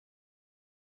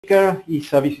speaker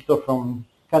is a visitor from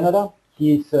Canada.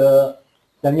 He is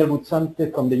Daniel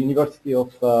Ruzzante from the University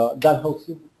of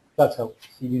Dalhousie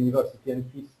University, and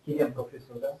he's Chilean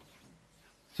professor there.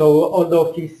 So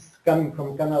although he's coming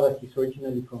from Canada, he's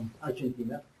originally from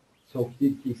Argentina. So he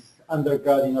did his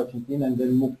undergrad in Argentina and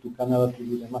then moved to Canada to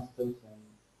do the master's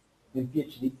and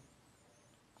PhD.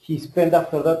 He spent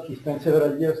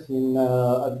several years in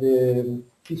at the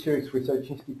Fisheries Research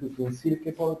Institute in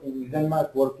Silkeborg in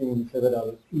Denmark, working in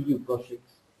several EU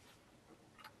projects.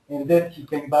 And then he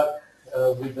came back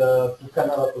to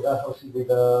Canada, to Dalhousie, with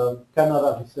a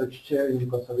Canada Research Chair in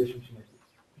Conservation Genetics.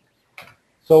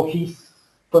 So he's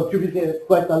contributed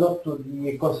quite a lot to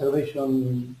the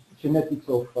conservation genetics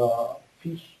of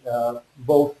fish,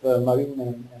 both marine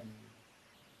and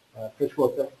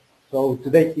freshwater. So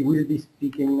today he will be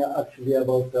speaking actually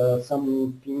about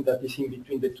something that is in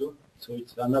between the two. So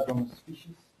it's an anadromous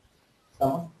species,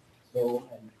 salmon. So,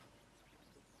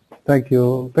 thank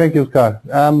you, Scott.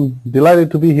 I'm delighted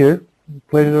to be here.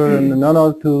 Pleasure and an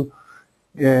honor to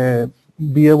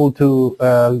be able to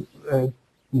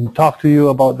talk to you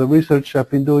about the research I've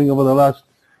been doing over the last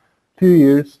few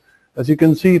years. As you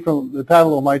can see from the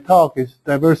title of my talk, is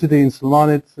diversity in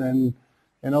salmonids and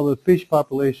other fish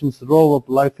populations, the role of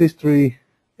life history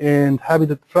and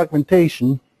habitat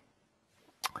fragmentation.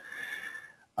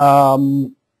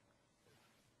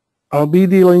 I'll be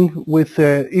dealing with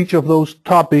each of those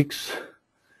topics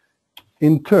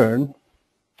in turn.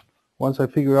 Once I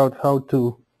figure out how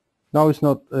to, now it's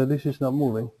not, this is not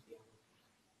moving.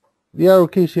 The arrow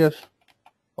keys, yes.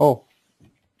 Oh,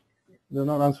 they're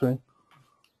not answering.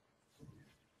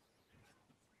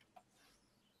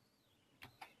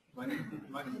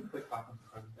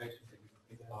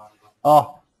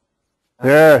 Oh,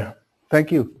 there.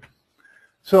 Thank you.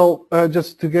 So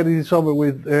just to get this over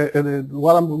with,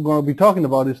 what I'm going to be talking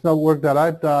about is not work that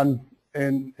I've done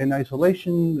in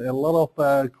isolation. A lot of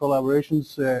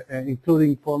collaborations,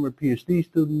 including former PhD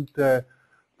student,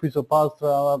 Prisa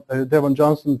Palstra, Devon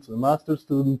Johnson's a master's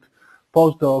student,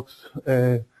 postdocs,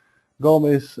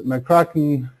 Gomez,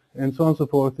 McCracken, and so on and so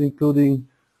forth, including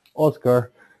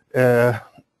Oscar,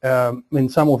 in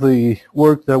some of the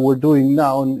work that we're doing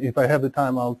now. And if I have the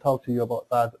time, I'll talk to you about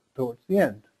that towards the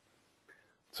end.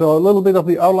 So a little bit of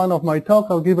the outline of my talk.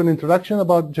 I'll give an introduction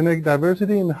about genetic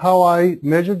diversity and how I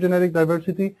measure genetic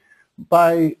diversity.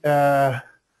 By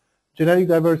genetic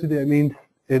diversity, I mean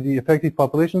the effective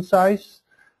population size.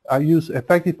 I use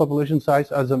effective population size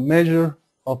as a measure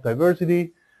of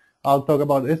diversity. I'll talk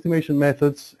about estimation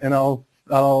methods, and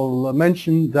I'll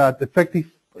mention that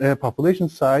effective population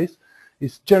size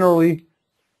is generally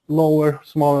lower,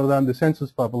 smaller than the census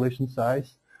population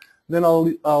size. Then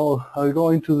I'll go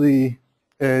into the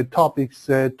topics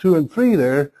 2 and 3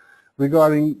 there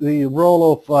regarding the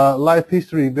role of life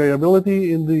history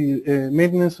variability in the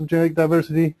maintenance of genetic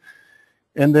diversity,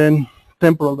 and then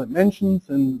temporal dimensions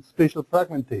and spatial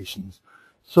fragmentations.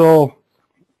 So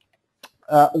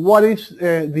what is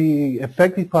the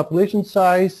effective population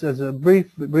size? As a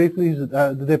briefly,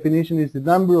 the definition is the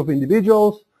number of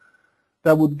individuals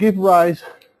that would give rise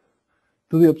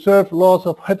to the observed loss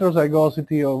of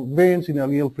heterozygosity or variance in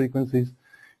allele frequencies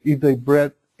if they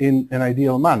bred in an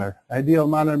ideal manner. Ideal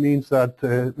manner means that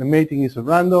the mating is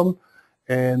random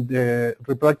and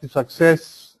reproductive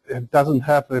success doesn't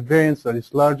have a variance that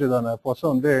is larger than a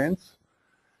Poisson variance,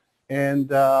 and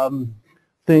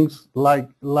things like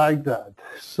that.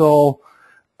 So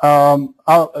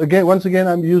once again,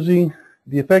 I'm using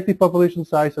the effective population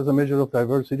size as a measure of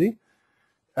diversity.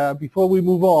 Before we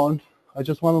move on, I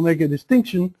just want to make a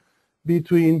distinction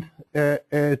between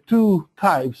two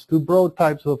broad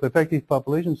types of effective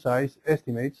population size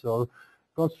estimates or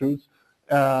constructs,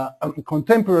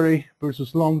 contemporary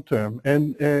versus long-term.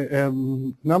 And a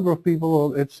number of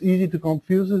people, it's easy to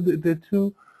confuse the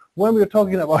two. When we're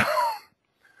talking about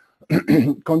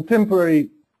contemporary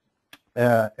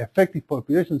effective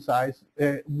population size,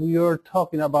 we are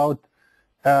talking about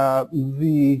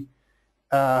the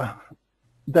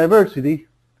diversity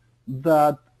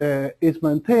that is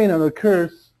maintained and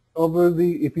occurs over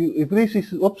the, if this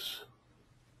is, oops,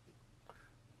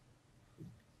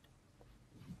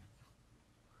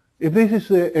 if this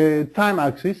is a time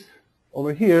axis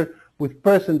over here with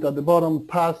present at the bottom,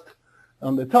 past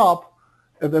on the top,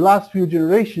 the last few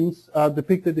generations are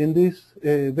depicted in this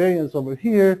variance over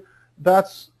here.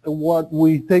 That's what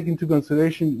we take into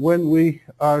consideration when we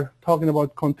are talking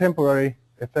about contemporary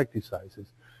effective sizes.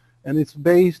 And it's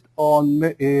based on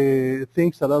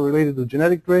things that are related to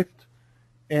genetic drift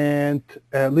and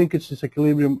linkage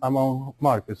disequilibrium among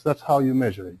markers. That's how you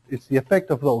measure it. It's the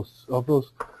effect of those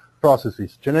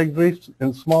processes: genetic drift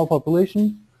in small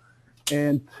populations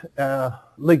and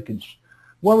linkage.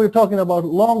 When we're talking about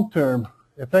long-term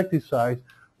effective size,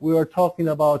 we are talking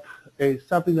about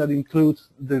something that includes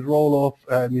the role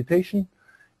of mutation,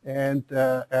 and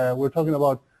we're talking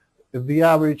about the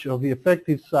average of the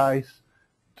effective size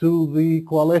to the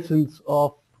coalescence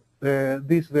of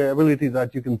this variability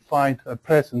that you can find at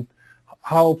present.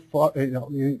 How far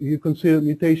you consider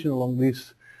mutation along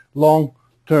this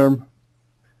long-term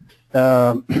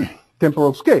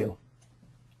temporal scale.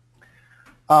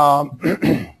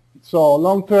 So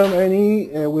long-term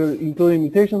NE, we're including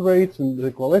mutation rates and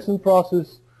the coalescence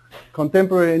process.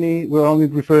 Contemporary NE, we're only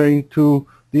referring to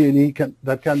the NE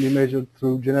that can be measured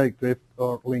through genetic drift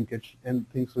or linkage and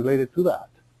things related to that.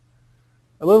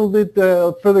 A little bit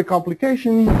further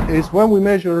complication is when we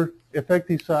measure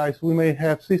effective size, we may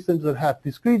have systems that have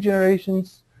discrete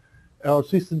generations or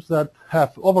systems that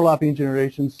have overlapping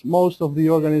generations. Most of the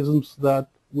organisms that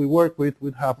we work with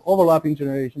would have overlapping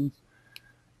generations,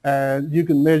 and you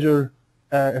can measure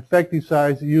effective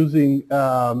size using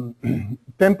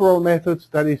temporal methods.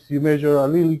 That is, you measure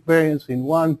allelic variance in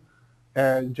one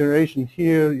generation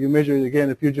here, you measure it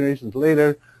again a few generations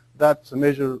later. That's a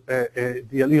measure, the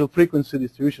allele frequency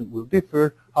distribution will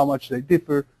differ. How much they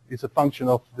differ is a function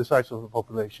of the size of the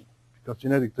population, because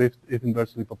genetic drift is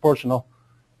inversely proportional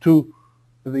to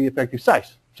the effective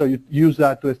size. So you use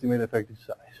that to estimate effective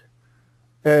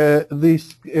size.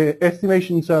 These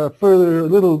estimations are further a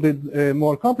little bit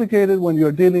more complicated when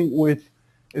you're dealing with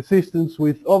systems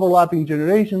with overlapping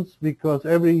generations, because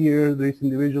every year there's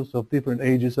individuals of different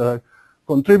ages that are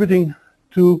contributing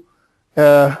to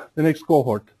the next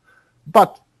cohort.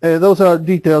 But those are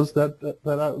details that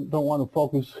I don't want to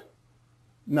focus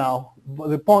now. But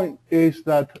the point is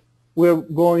that we're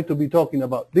going to be talking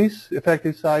about this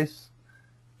effective size,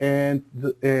 and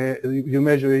you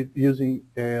measure it using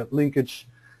linkage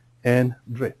and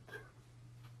drift.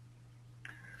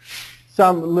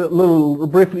 Some little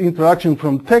brief introduction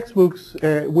from textbooks.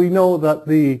 We know that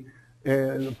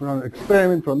from an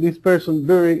experiment from this person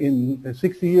in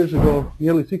 60 years ago,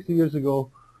 nearly 60 years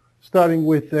ago, starting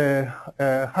with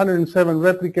 107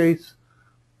 replicates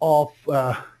of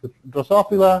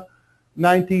Drosophila,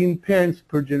 19 parents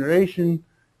per generation.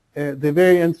 The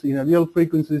variance in allele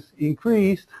frequencies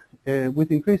increased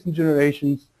with increasing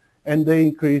generations, and they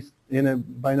increased in a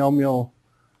binomial,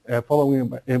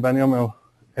 following a binomial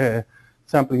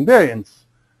sampling variance.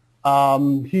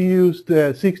 He used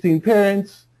 16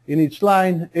 parents in each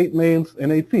line, 8 males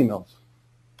and 8 females.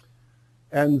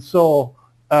 And so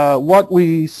what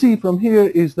we see from here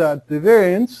is that the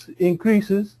variance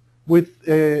increases with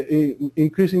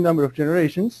increasing number of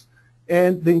generations,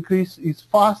 and the increase is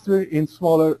faster in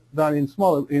smaller than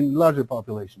in larger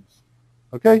populations.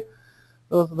 Okay,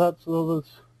 that's those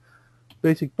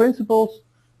basic principles.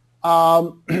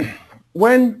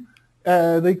 When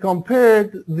they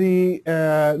compared the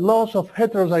loss of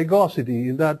heterozygosity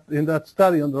in that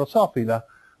study on Drosophila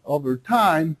over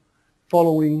time,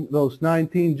 following those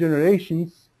 19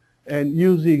 generations, and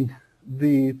using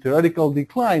the theoretical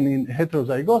decline in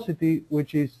heterozygosity,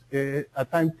 which is at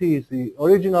time t is the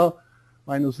original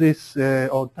minus this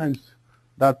or times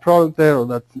that product there, or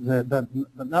that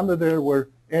number there, where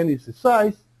n is the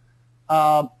size.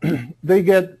 They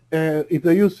get, if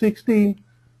they use 16,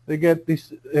 they get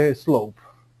this slope.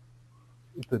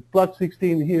 If they plot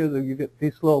 16 here, then you get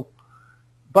this slope.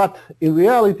 But in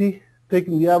reality,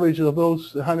 taking the average of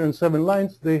those 107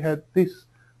 lines, they had this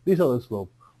other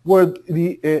slope, where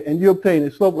and you obtain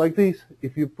a slope like this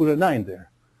if you put a 9 there.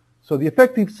 So the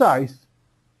effective size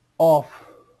of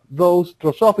those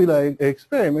Drosophila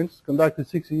experiments conducted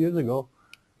 60 years ago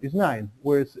is 9,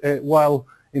 whereas while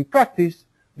in practice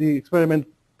the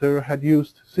experimenter had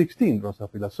used 16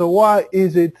 Drosophila. So why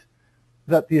is it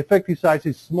that the effective size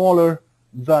is smaller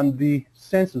than the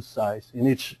census size in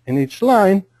each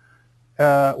line?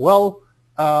 Well,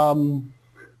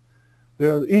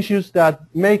 there are issues that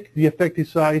make the effective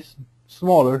size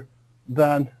smaller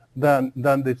than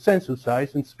the census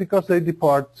size, and it's because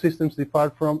systems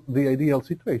depart from the ideal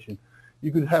situation.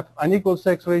 You could have unequal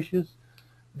sex ratios.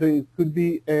 There could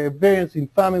be a variance in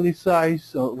family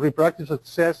size or reproductive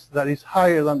success that is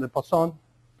higher than the Poisson,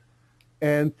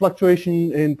 and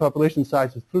fluctuation in population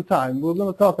sizes through time. We're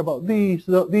going to talk about these.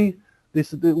 The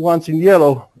ones in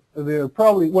yellow, they're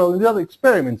probably, well, in the other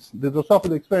experiments, the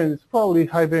Drosophila experiments, probably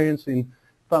high variance in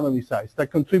family size that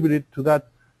contributed to that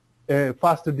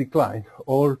faster decline,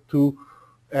 or to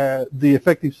the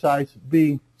effective size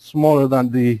being smaller than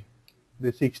the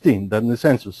 16, than the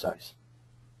census size.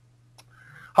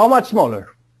 How much smaller?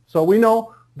 So we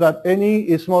know that NE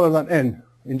is smaller than N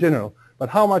in general, but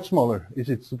how much smaller is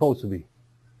it supposed to be?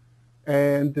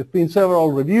 And there's been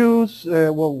several reviews,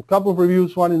 well, a couple of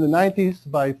reviews, one in the 90s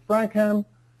by Frankham,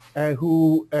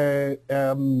 who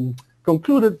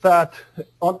concluded that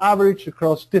on average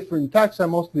across different taxa,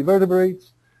 mostly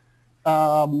vertebrates,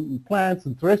 plants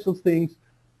and terrestrial things,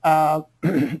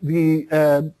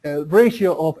 the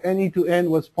ratio of NE to N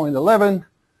was 0.11.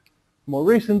 More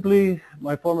recently,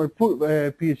 my former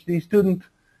PhD student,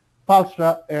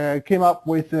 Palstra, came up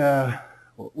with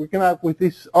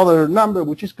this other number,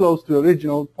 which is close to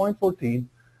original, 0.14.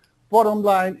 Bottom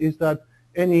line is that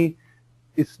NE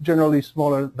is generally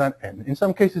smaller than N. In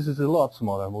some cases, it's a lot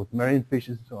smaller with marine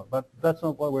fishes and so on, but that's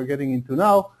not what we're getting into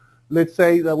now. Let's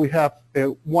say that we have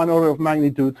 1 order of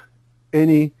magnitude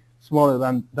NE smaller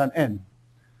than N.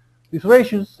 These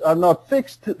ratios are not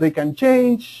fixed. They can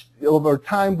change over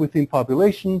time within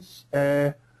populations.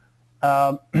 But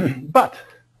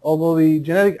although the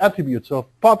genetic attributes of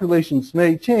populations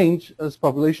may change as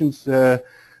populations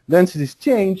densities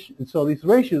change, and so these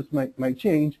ratios might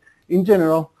change, in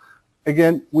general,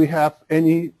 again, we have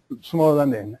NE smaller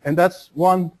than N. And that's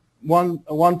one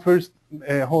first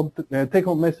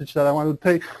take-home message that I want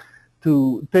to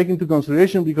take into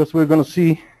consideration, because we're going to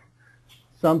see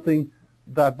something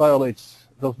that violates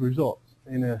those results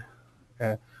in a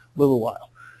little while.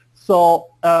 So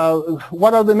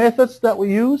what are the methods that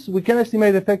we use? We can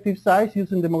estimate effective size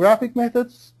using demographic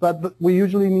methods, but we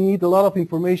usually need a lot of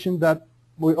information that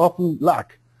we often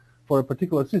lack for a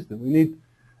particular system. We need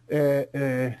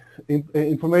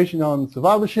information on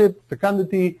survivorship,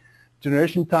 fecundity,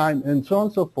 generation time, and so on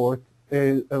and so forth.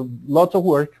 Lots of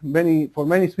work. For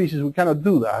many species, we cannot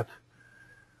do that.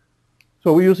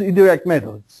 So we use indirect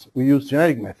methods. We use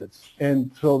genetic methods.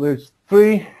 And so there's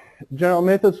 3 general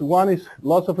methods. One is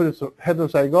loss of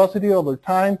heterozygosity over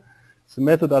time. It's a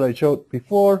method that I showed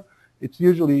before. It's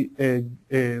usually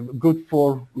good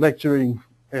for lecturing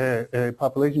a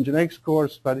population genetics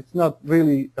course, but it's not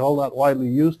really all that widely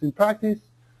used in practice.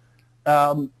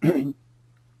 The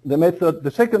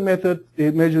second method,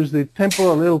 it measures the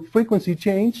temporal allele frequency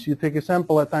change. You take a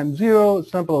sample at time 0, a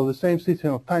sample of the same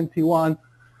system of time t1,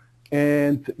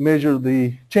 and measure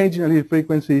the change in allele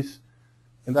frequencies,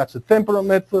 and that's a temporal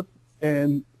method.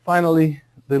 And finally,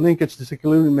 the linkage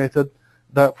disequilibrium method,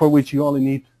 for which you only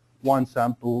need 1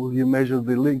 sample. You measure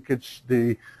the linkage,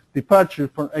 the departure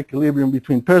from equilibrium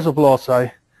between pairs of loci,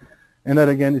 and that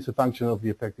again is a function of the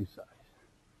effective size.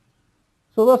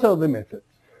 So those are the methods.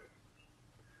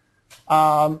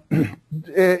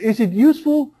 Is it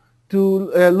useful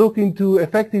to look into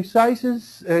effective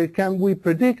sizes? Can we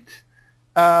predict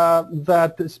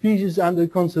that species under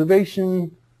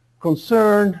conservation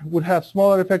concern would have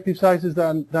smaller effective sizes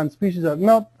than species that are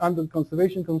not under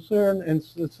conservation concern? And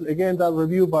it's, again, that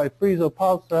review by Friso,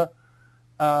 Palsa,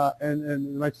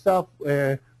 and myself,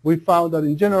 we found that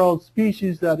in general,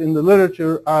 species that in the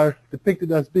literature are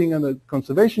depicted as being under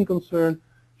conservation concern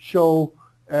show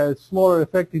smaller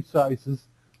effective sizes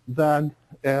than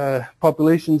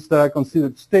populations that are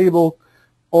considered stable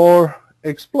or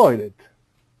exploited.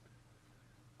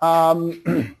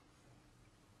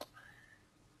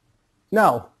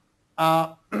 Now,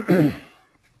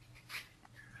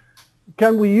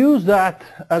 can we use that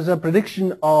as a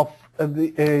prediction of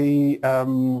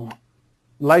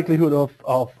likelihood of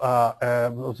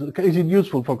is it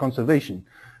useful for conservation?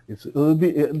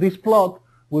 This plot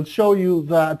will show you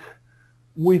that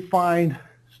we find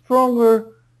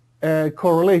stronger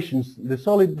correlations, the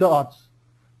solid dots,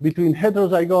 between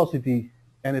heterozygosity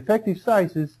and effective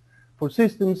sizes for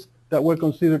systems that were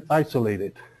considered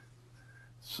isolated.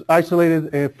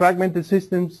 Isolated fragmented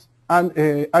systems and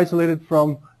isolated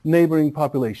from neighboring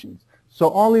populations.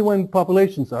 So only when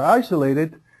populations are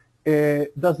isolated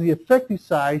does the effective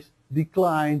size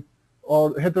decline,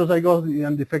 or heterozygosity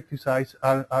and effective size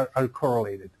are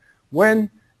correlated.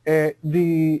 When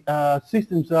the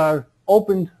systems are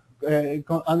opened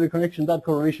under connection, that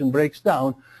correlation breaks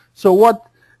down. So what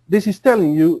this is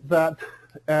telling you that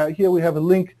here we have a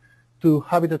link to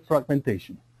habitat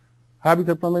fragmentation.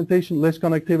 Habitat fragmentation, less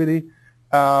connectivity,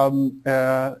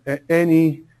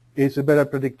 NE is a better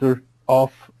predictor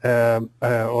of,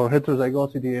 or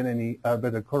heterozygosity and NE are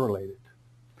better correlated.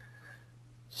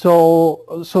 So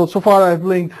far I've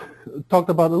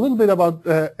talked about a little bit about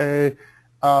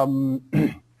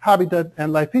habitat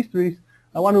and life histories.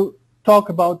 I want to talk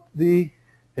about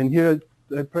and here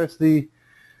I press the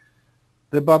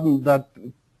button that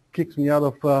kicks me out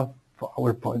of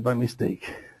PowerPoint by mistake.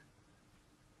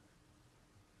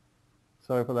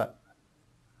 Sorry for that.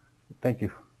 Thank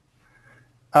you.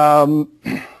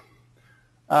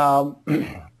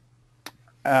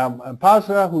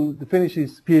 Pasra, who finished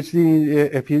his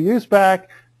PhD a few years back,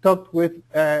 talked with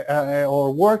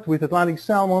or worked with Atlantic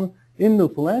salmon in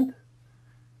Newfoundland,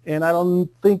 and I don't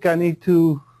think I need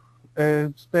to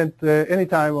spend any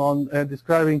time on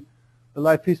describing the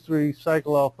life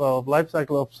cycle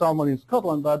of salmon in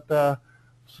Scotland, but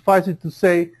suffice it to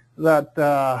say that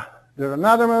they're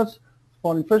anadromous,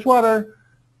 spawn in freshwater.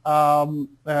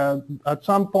 At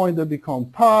some point they become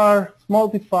par,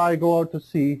 multiply, go out to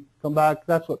sea, come back.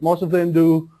 That's what most of them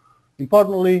do.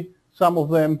 Importantly, some of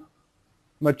them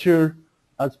mature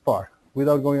as par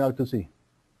without going out to sea.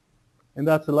 And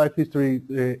that's the life history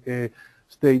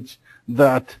stage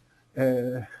that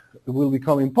will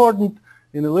become important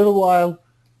in a little while.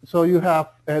 So you have,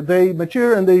 they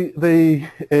mature and they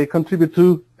contribute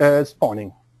to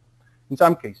spawning in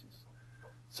some cases.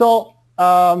 So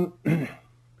the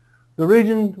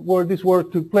region where this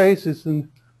work took place is in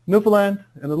Newfoundland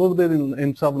and a little bit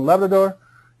in southern Labrador,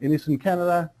 in eastern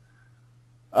Canada.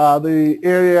 The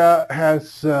area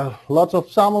has lots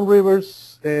of salmon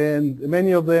rivers, and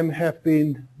many of them have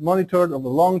been monitored over the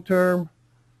long term.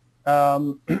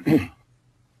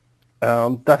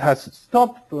 That has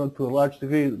stopped to a large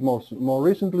degree more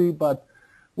recently, but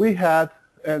we had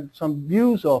some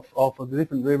views of the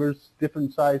different rivers,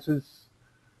 different sizes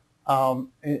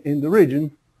in the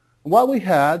region. What we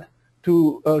had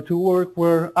to work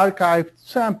were archived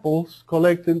samples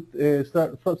collected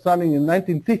starting in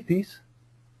 1950s,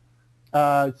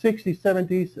 60s,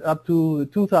 70s, up to the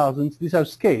 2000s. These are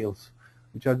scales,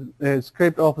 which are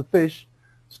scraped off the fish,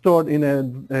 stored in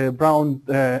a brown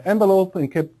envelope,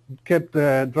 and kept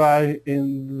dry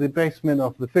in the basement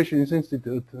of the Fisheries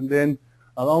Institute. And then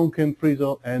along came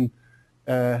Friso and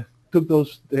took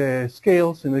those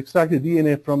scales and extracted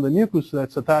DNA from the nucleus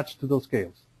that's attached to those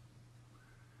scales.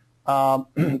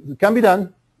 It can be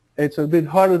done. It's a bit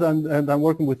harder than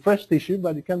working with fresh tissue,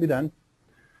 but it can be done.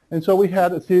 And so we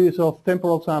had a series of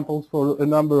temporal samples for a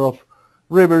number of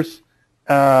rivers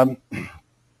around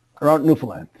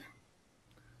Newfoundland.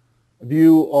 A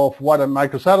view of what a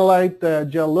microsatellite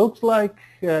gel looks like.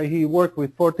 He worked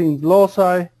with 14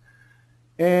 loci,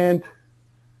 and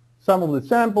some of the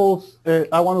samples.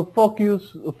 I want to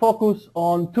focus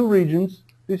on two regions.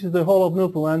 This is the whole of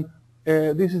Newfoundland.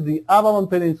 This is the Avalon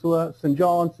Peninsula. St.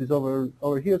 John's is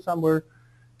over here somewhere.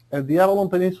 The Avalon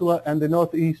Peninsula and the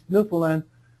northeast Newfoundland.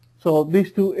 So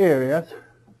these two areas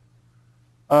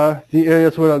are the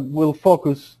areas where I will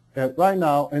focus right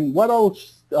now. And what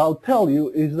I'll tell you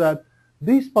is that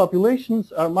these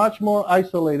populations are much more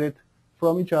isolated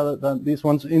from each other than these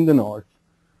ones in the north.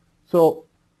 So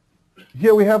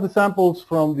here we have the samples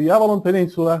from the Avalon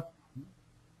Peninsula,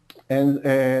 and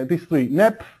these three,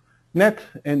 NEP, NET,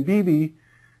 and BB.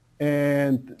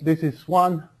 And this is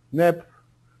one, NEP,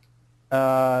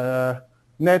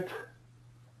 NET,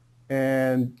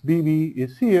 and BB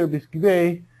is here, Biscay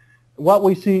Bay. What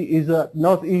we see is that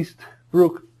northeast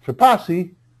brook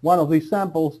Trepassey, one of these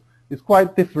samples, is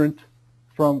quite different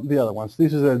from the other ones.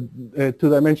 This is a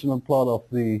two-dimensional plot of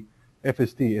the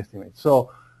FST estimate.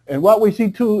 So, and what we see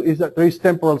too is that there is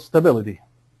temporal stability.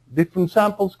 Different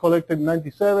samples collected in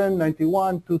 97,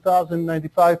 91, 2000,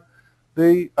 95,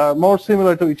 they are more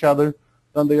similar to each other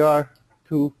than they are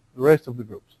to the rest of the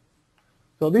groups.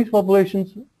 So these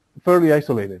populations are fairly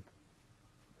isolated.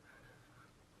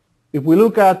 If we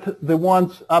look at the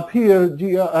ones up here,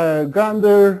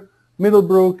 Gander,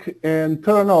 Middlebrook, and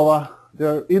Terranova,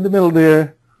 they're in the middle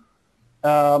there.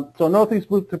 So northeast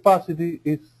brook capacity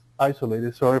is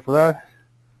isolated, sorry for that.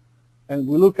 And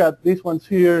we look at these ones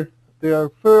here, they are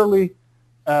fairly,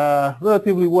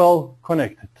 relatively well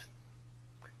connected.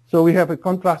 So we have a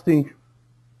contrasting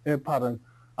pattern.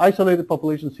 Isolated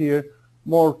populations here,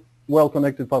 more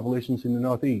well-connected populations in the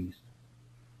northeast.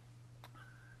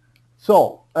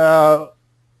 So,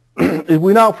 if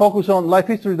we now focus on life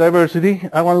history diversity,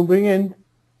 I want to bring in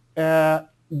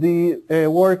the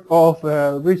work of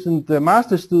recent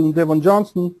master's student, Devon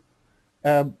Johnston,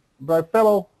 bright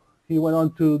fellow. He went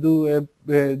on to do a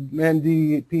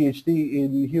MD PhD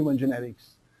in human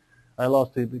genetics. I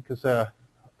lost it because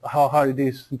how hard it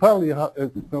is, probably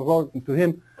according to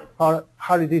him, how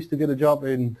hard it is to get a job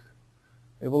in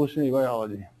evolutionary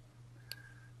biology.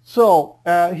 So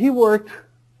he worked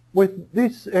with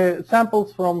these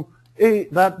samples from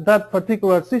that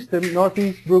particular system,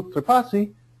 northeast brook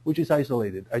Trepassey, which is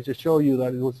isolated. I just show you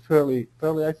that it was fairly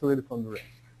isolated from the rest.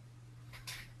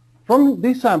 From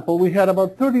this sample, we had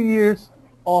about 30 years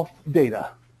of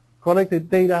data, collected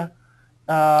data,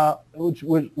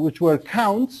 which were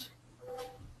counts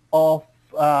of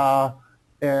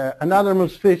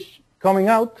anadromous fish coming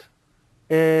out,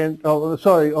 and of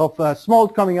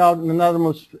smolt coming out and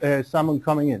anadromous salmon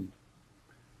coming in.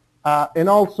 And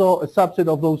also a subset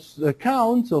of those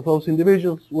counts of those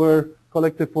individuals were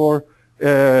collected for,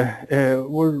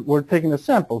 were taken as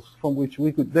samples from which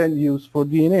we could then use for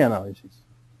DNA analysis.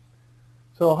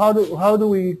 So how do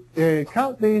we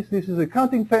count this? This is a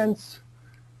counting fence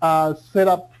set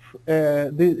up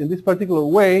in this particular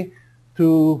way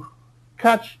to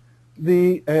catch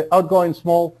the outgoing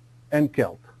smolt and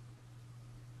kelp.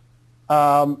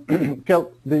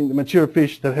 Kelp being the mature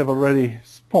fish that have already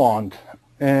spawned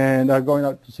and are going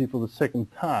out to sea for the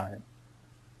second time.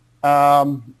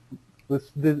 That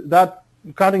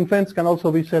counting fence can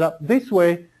also be set up this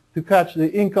way to catch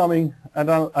the incoming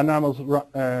anomalous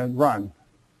run,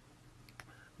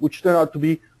 which turn out to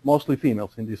be mostly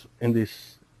females in this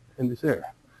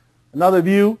area. Another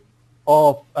view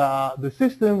of the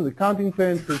system, the counting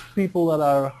fence, is people that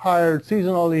are hired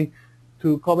seasonally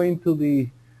to come into the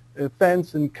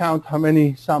fence and count how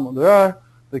many salmon there are.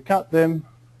 They count them,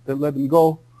 they let them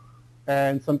go,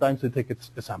 and sometimes they take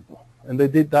a sample. And they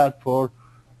did that for,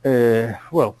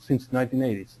 well, since the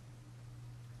 1980s.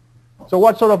 So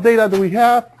what sort of data do we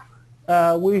have?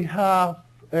 We have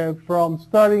from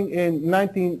starting in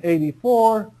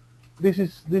 1984,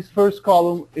 this first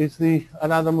column is the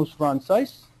anadromous run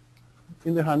size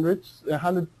in the hundreds,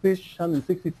 100 fish,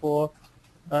 164,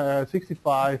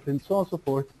 65, and so on and so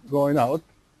forth going out.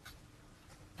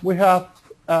 We have,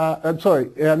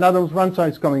 anadromous run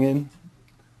size coming in.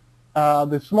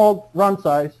 The small run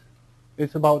size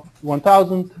is about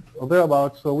 1,000 or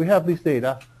thereabouts, so we have this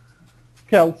data,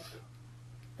 kelps,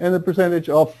 and the percentage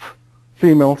of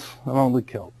females among the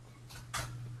kelp.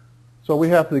 So we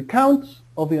have the counts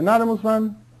of the anadromous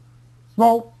run,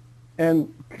 smolt,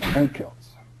 and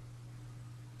kelps.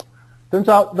 Turns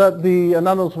out that the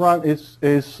anadromous run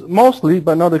is mostly,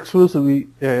 but not exclusively,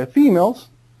 females.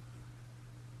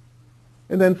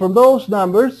 And then from those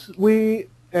numbers, we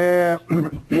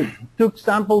took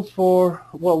samples for,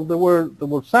 well, there were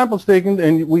samples taken,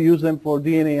 and we used them for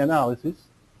DNA analysis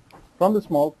from the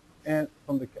smolt and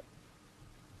from the kelp.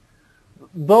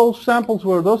 Those samples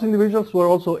were, those individuals were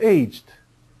also aged,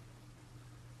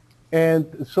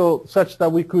 and so such that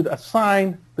we could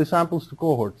assign the samples to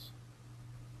cohorts.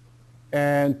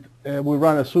 And we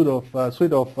run a suite of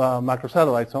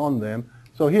microsatellites on them.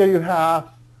 So here you have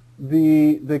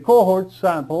the cohort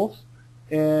samples,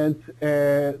 and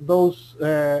those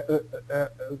the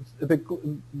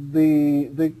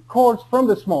cohorts from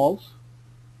the smolts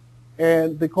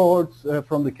and the cohorts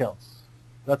from the kelps.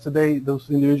 That's the day those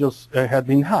individuals had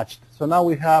been hatched. So now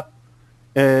we have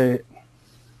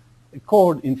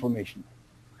cohort information.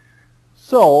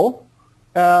 So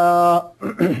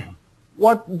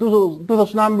what do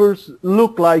those numbers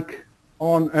look like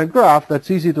on a graph that's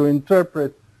easy to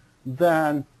interpret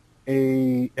than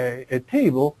a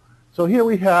table? So here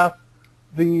we have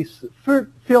these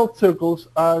filled circles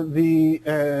are the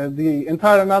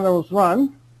entire anadromous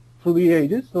run through the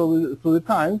ages, so through the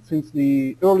time since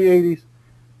the early 80s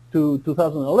to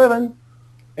 2011,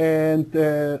 and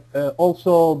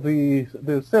also the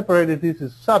separated, this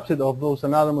is a subset of those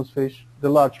anadromous fish, the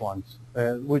large ones,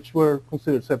 which were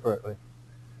considered separately.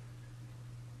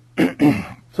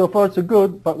 So far so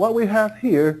good, but what we have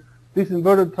here, these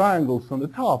inverted triangles on the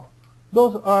top,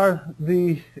 those are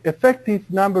the effective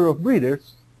number of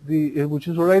breeders, which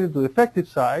is related to the effective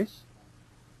size,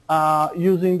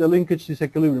 using the linkage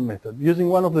disequilibrium method, using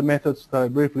one of the methods that I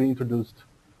briefly introduced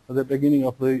at the beginning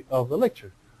of the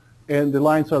lecture. And the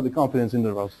lines are the confidence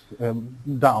intervals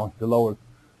down, the lower.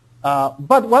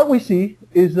 But what we see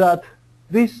is that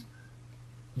this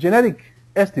genetic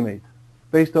estimate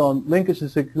based on linkage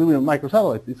disequilibrium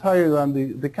microsatellite is higher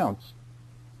than the counts.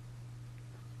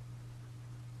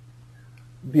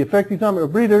 The effective number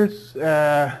of breeders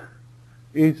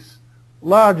is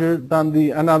larger than the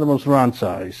anadromous run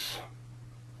size.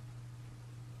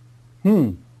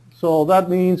 So that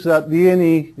means that the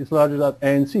NE is larger than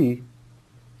NC.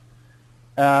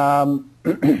 And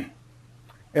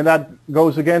that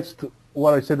goes against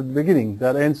what I said at the beginning,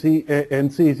 that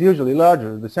NC is usually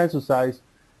larger. The census size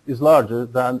is larger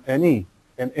than NE.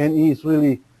 And NE is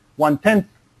really 1/10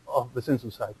 of the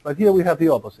census size. But here we have the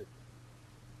opposite.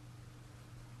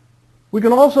 We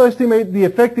can also estimate the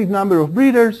effective number of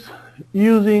breeders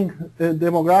using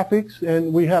demographics,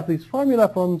 and we have this formula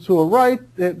from Sewell Wright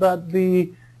that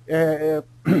the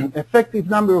effective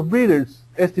number of breeders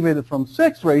estimated from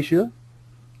sex ratio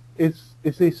is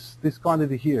this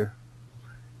quantity here.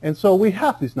 And so we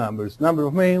have these numbers, number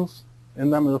of males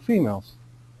and number of females.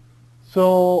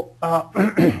 So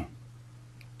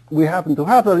we happen to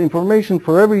have that information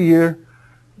for every year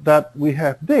that we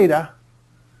have data.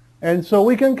 And so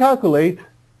we can calculate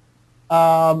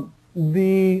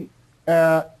the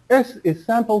S is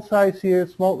sample size here,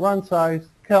 small run size,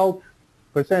 Kelt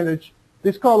percentage.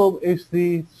 This column is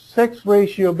the sex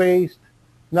ratio based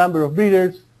number of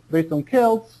breeders based on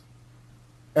Kelts.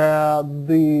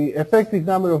 The effective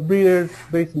number of breeders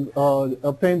based on,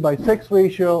 obtained by sex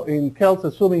ratio in Kelts,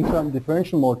 assuming some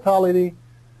differential mortality,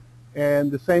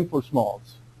 and the same for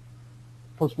smalls.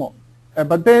 For small.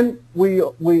 But then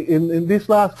in this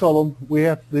last column we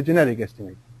have the genetic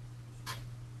estimate.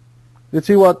 Let's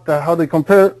see how they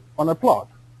compare on a plot.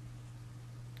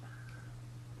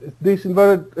 These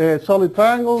inverted solid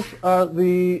triangles are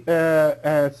the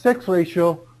sex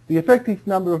ratio, the effective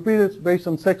number of breeders based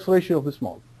on sex ratio of the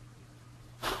small.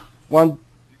 1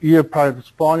 year prior to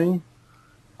spawning.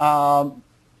 The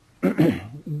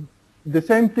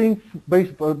same thing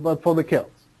but for the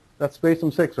Kelts. That's based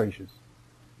on sex ratios.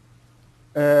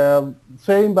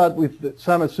 Same but with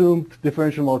some assumed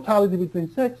differential mortality between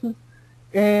sexes.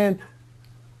 And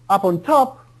up on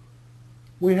top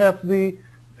we have the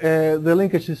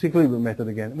linkage disequilibrium method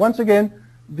again. Once again,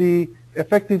 the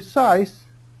effective size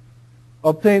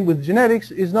obtained with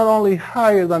genetics is not only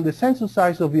higher than the census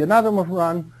size of the anadromous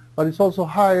run, but it's also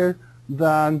higher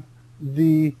than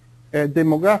the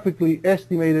demographically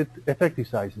estimated effective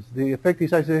sizes. The effective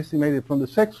size is estimated from the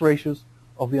sex ratios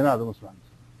of the anadromous runs.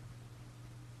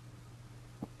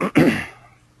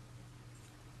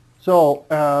 So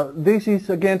this is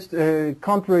against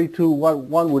contrary to what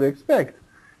one would expect.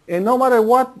 And no matter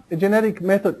what genetic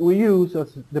method we use,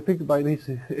 as depicted by these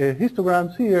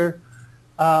histograms here,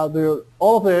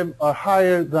 all of them are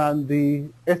higher than the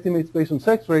estimates based on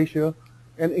sex ratio.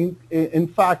 And in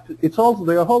fact, they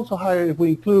are also higher if we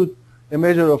include a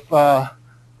measure of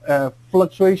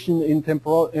fluctuation in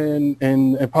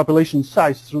population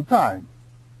size through time.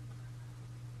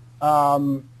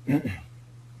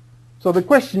 So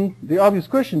the obvious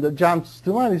question that jumps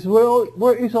to mind is, well,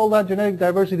 where is all that genetic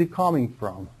diversity coming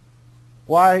from?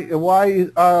 Why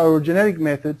are our genetic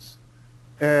methods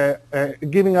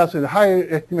giving us a higher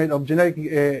estimate of genetic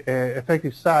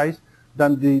effective size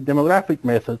than the demographic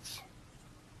methods?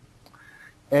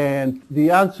 And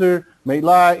the answer may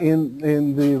lie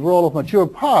in the role of mature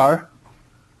par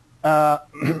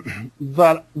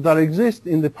that exist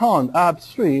in the pond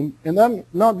upstream and then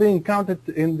not being counted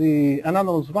in the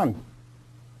anadromous run.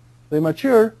 They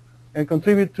mature and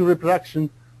contribute to reproduction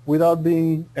without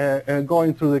being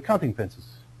going through the counting fences.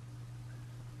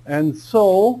 And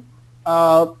so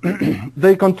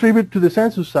they contribute to the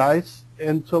census size,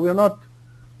 and so we are not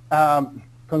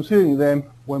considering them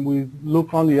when we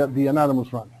look only at the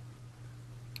anadromous run.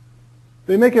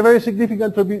 They make a very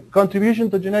significant contribution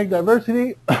to genetic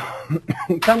diversity.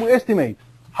 Can we estimate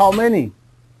how many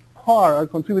par are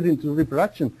contributing to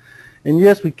reproduction? And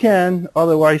yes, we can.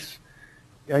 Otherwise,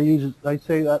 I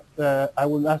say that I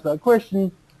will ask that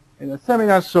question in a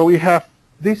seminar. So we have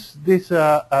this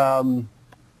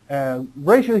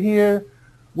ratio here.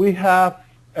 We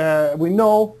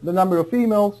know the number of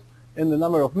females and the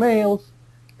number of males,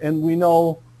 and we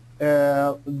know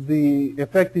the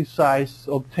effective size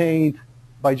obtained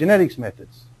by genetics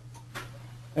methods.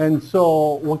 And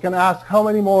so we can ask how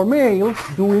many more males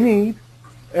do we need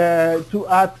to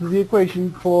add to the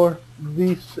equation for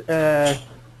this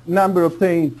number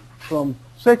obtained from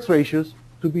sex ratios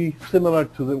to be similar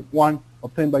to the one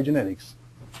obtained by genetics.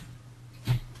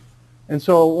 And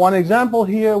so one example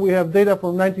here, we have data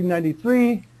from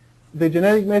 1993. The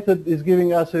genetic method is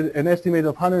giving us an estimate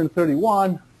of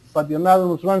 131, but the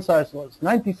anadromous run size was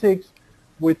 96,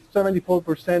 with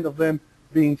 74% of them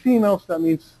being females. That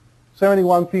means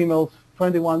 71 females,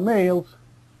 21 males.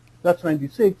 That's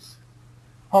 96.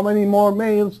 How many more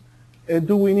males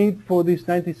do we need for this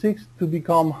 96 to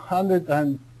become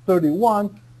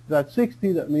 131? That's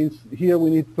 60. That means here we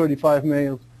need 35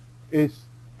 males.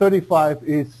 35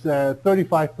 is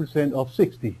 35% of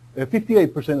 60,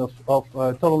 58% of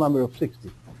total number of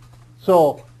 60.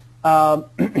 So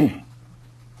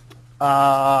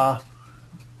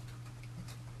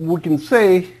we can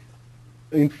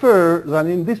infer that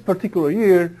in this particular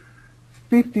year,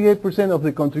 58% of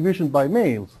the contribution by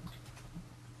males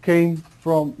came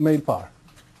from male par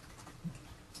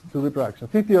to reproduction.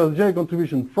 50% of the genetic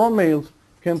contribution from males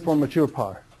came from mature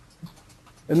par,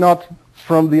 and not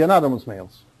from the anadromous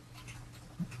males.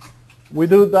 We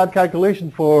do that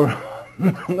calculation for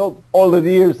not all the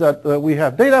years that we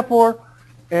have data for,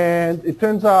 and it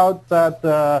turns out that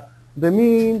the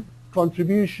mean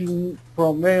contribution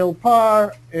from male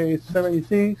par is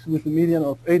 76 with a median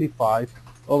of 85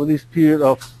 over this period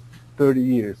of 30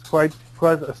 years. Quite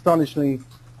astonishingly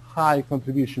high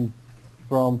contribution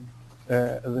from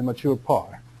the mature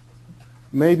par.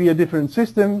 Maybe a different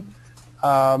system.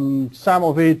 Some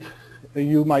of it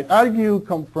you might argue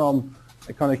come from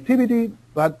connectivity,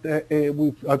 but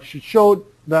I've showed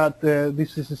that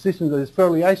this is a system that is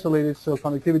fairly isolated, so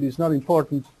connectivity is not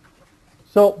important.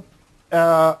 So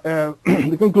the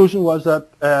conclusion was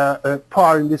that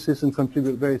PAR in this system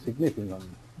contribute very significantly.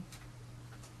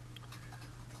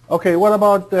 Okay, what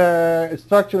about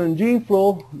structure and gene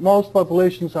flow? Most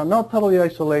populations are not totally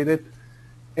isolated,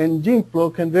 and gene flow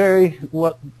can vary.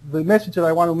 What the message that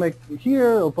I want to make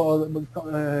here,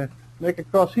 or make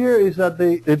across here, is that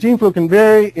the gene flow can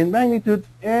vary in magnitude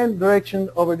and direction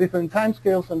over different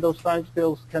timescales, and those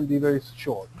timescales can be very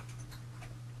short.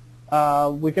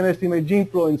 We can estimate gene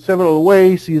flow in several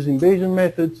ways using Bayesian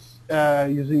methods,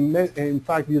 in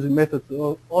fact using methods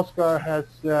Oscar has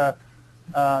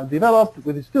developed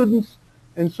with his students.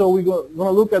 And so we're going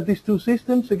to look at these two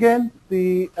systems again,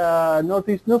 the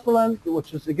Northeast Newfoundland,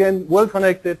 which is again well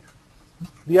connected,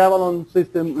 the Avalon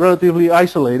system relatively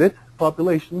isolated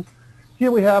populations.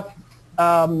 Here we have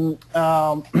the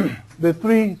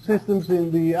three systems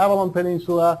in the Avalon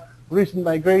Peninsula, recent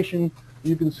migration.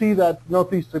 You can see that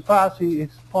Northeast Tripasi is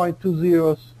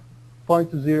 0.20,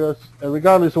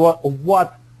 regardless of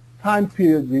what time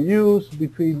period you use,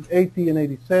 between 80 and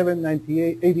 87,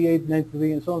 98, 88,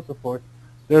 93, and so on and so forth.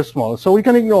 They're smaller. So we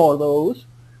can ignore those,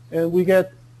 and we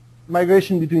get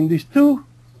migration between these two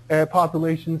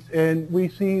populations, and we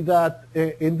see that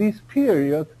in this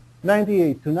period,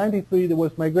 98 to 93, there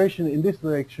was migration in this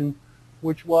direction,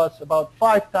 which was about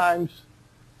 5 times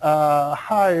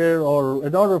higher, or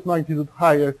an order of magnitude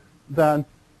higher than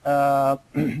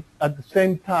at the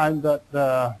same time that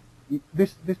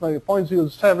this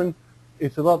 0.07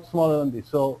 is a lot smaller than this.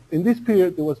 So in this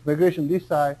period, there was migration this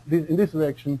side, in this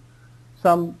direction.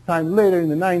 Some time later in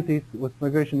the 90s, there was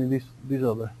migration in this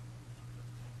other.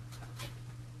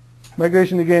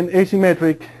 Migration again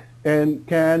asymmetric, and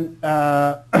can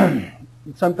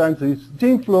sometimes it's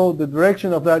gene flow. The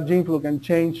direction of that gene flow can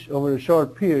change over a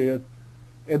short period.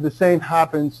 And the same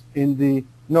happens in the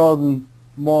northern,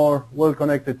 more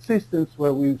well-connected systems,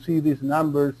 where we see these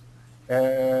numbers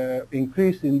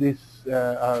increase in this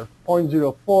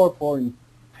 0.04,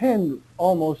 0.10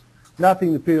 almost, nothing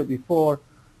in the period before,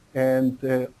 and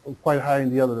quite high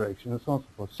in the other direction, and so on and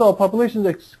so forth. So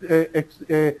populations,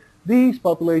 these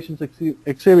populations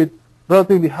exhibit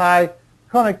relatively high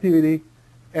connectivity,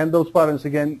 and those patterns,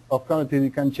 again, of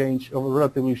connectivity can change over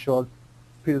relatively short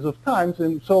periods of time.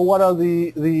 And so what are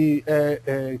the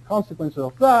consequences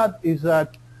of that is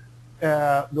that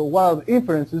the wild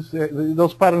inferences,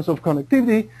 those patterns of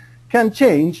connectivity can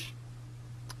change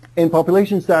in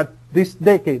populations that this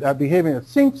decade are behaving as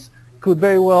sinks, could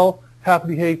very well have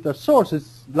behaved as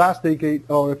sources last decade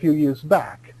or a few years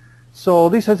back. So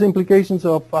this has implications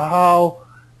of how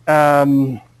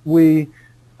we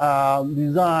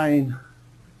design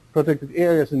protected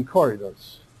areas and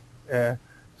corridors.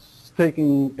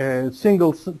 Taking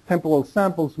single temporal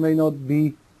samples may not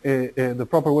be the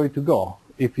proper way to go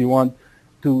if you want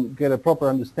to get a proper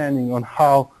understanding on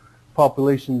how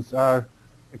populations are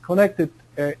connected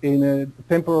in a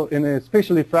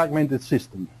spatially fragmented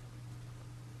system.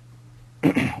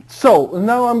 So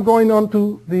now I'm going on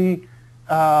to the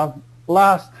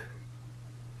last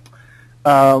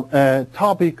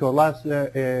topic, or last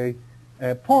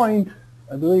point,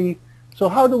 I believe. So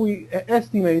how do we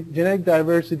estimate genetic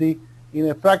diversity in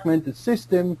a fragmented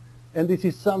system? And this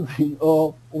is something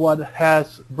of what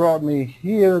has brought me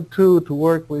here to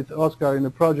work with Oscar in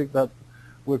a project that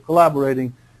we're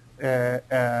collaborating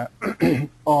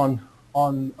on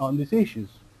these issues.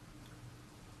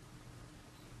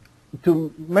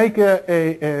 To make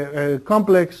a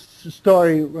complex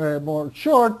story more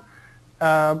short,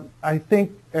 I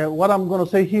think what I'm going to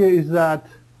say here is that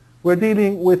we're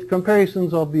dealing with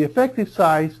comparisons of the effective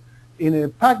size in a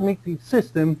pragmatic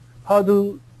system. How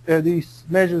do these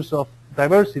measures of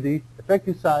diversity,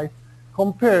 effective size,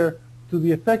 compare to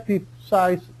the effective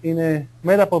size in a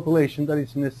metapopulation that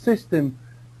is in a system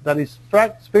that is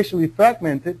spatially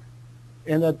fragmented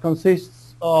and that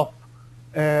consists of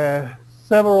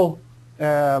several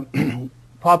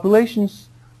populations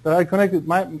that are connected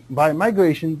by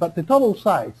migration, but the total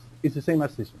size is the same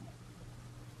as this one.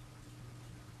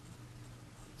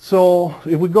 So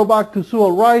if we go back to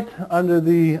Sewell Wright under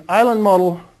the island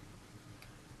model,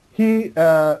 he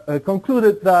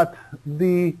concluded that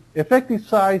the effective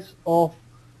size of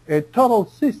a total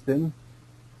system,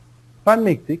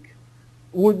 panmictic,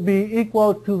 would be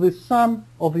equal to the sum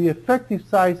of the effective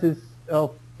sizes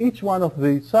of each one of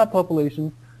the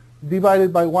subpopulations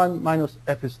divided by 1 minus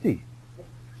FST.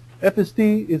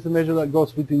 FST is a measure that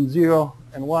goes between 0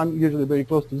 and 1, usually very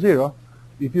close to 0.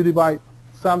 If you divide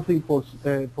something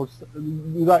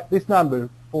this number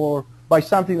for by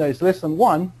something that is less than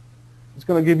 1, it's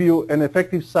going to give you an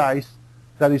effective size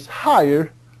that is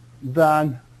higher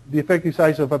than the effective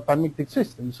size of a parametric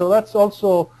system. So that's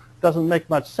also doesn't make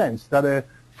much sense, that a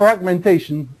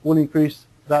fragmentation will increase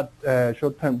that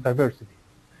short-term diversity.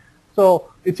 So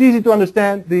it's easy to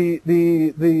understand that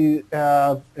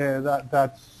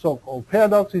so-called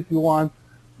paradox, if you want.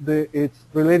 It's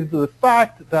related to the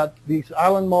fact that this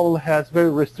island model has very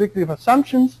restrictive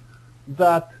assumptions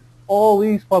that all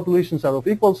these populations are of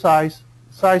equal size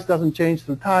doesn't change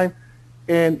through time,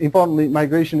 and importantly,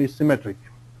 migration is symmetric.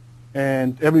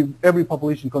 And every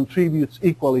population contributes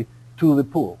equally to the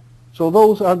pool. So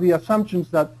those are the assumptions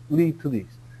that lead to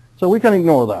these. So we can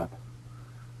ignore that.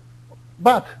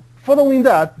 But following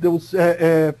that, there was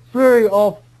a flurry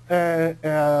of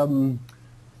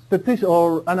statistical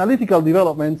or analytical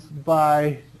developments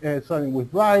by starting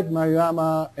with Wright,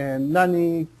 Maruyama, and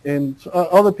Nani, and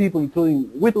other people, including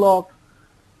Whitlock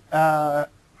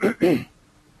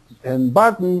and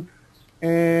Barton,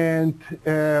 and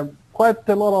quite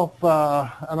a lot of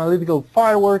analytical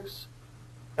fireworks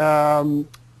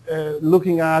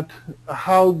looking at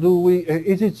how do we,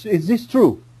 is this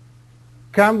true?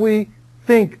 Can we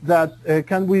think that,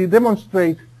 can we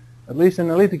demonstrate, at least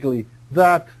analytically,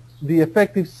 that the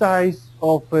effective size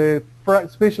of a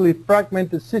spatially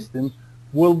fragmented system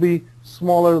will be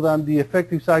smaller than the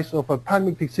effective size of a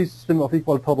parametric system of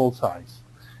equal total size?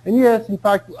 And yes, in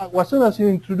fact, as soon as you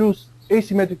introduce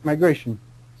asymmetric migration,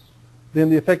 then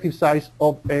the effective size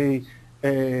of a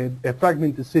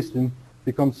fragmented system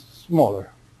becomes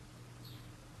smaller,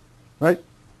 right?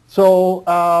 So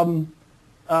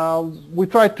we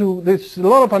try to, there's a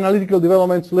lot of analytical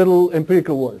developments, little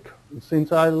empirical work.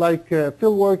 Since I like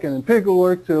field work and empirical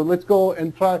work, so let's go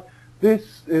and try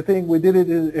this thing. We did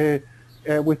it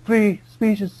with 3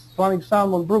 species, spawning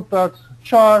salmon, brook trout,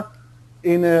 char,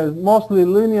 in a mostly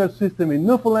linear system in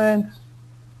Newfoundland.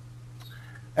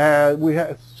 We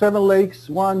have 7 lakes,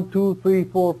 1, 2, 3,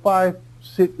 4, 5,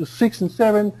 6, and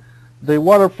 7. The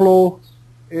water flow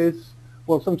is,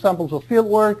 well, some samples of field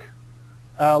work,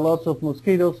 lots of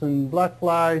mosquitoes and black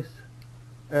flies,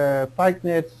 pike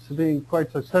nets being quite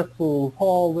successful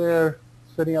haul there,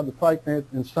 setting up the pike net,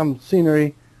 and some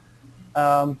scenery.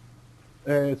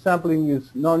 Sampling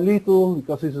is non-lethal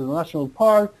because this is a national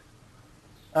park.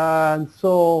 And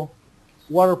so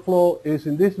water flow is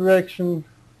in this direction.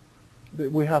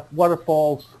 We have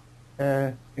waterfalls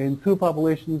in 2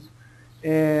 populations.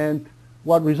 And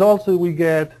what results do we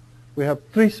get? We have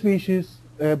 3 species,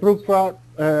 brook trout,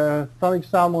 tonic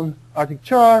salmon, Arctic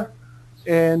char.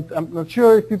 And I'm not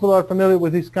sure if people are familiar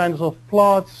with these kinds of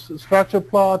plots, structure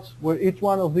plots, where each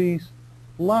one of these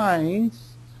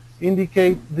lines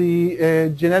indicate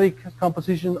the genetic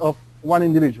composition of one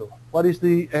individual. What is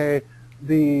the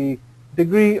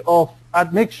degree of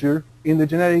admixture in the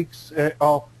genetics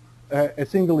of a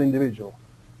single individual?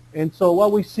 And so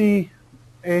what we see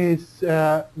is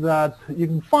that you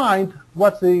can find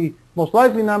what's the most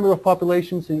likely number of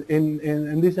populations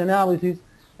in this analysis,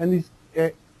 and this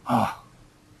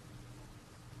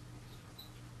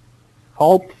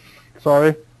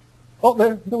sorry. Oh,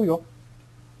 there we go.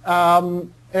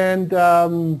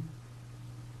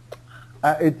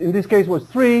 In this case was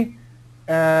 3.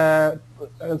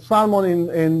 Salmon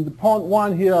in the pond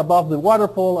 1 here above the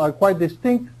waterfall are quite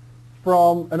distinct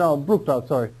from, no, brook trout,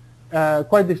 sorry,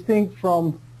 quite distinct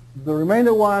from the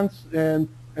remainder ones, and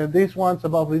these ones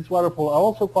above this waterfall are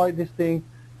also quite distinct,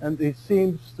 and it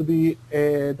seems to be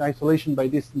an isolation by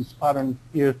distance pattern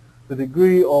here. The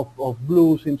degree of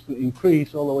blue seems to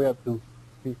increase all the way up to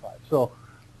 3, 5. So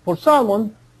for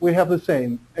salmon, we have the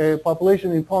same.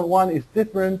 Population in pond 1 is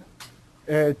different.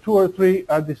 2 or 3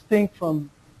 are distinct from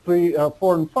 3,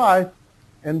 4, and 5,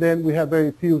 and then we have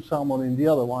very few salmon in the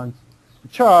other ones.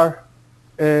 Char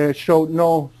showed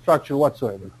no structure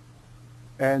whatsoever.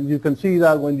 And you can see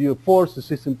that when you force the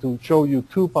system to show you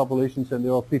 2 populations, and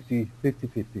they're all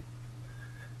 50-50.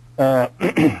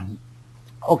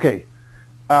 Okay.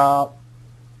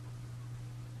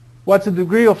 What's the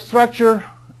degree of structure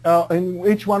in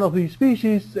each one of these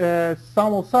species?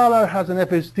 Salmon salar has an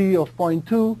FST of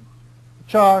 0.2.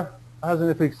 Char has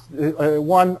an FX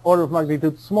 1 order of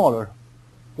magnitude smaller.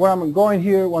 Where I'm going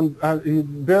here,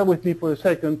 bear with me for a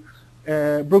second,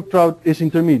 brook trout is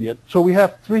intermediate. So we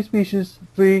have 3 species,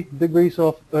 3 degrees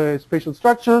of spatial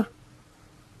structure,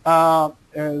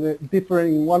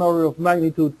 differing in 1 order of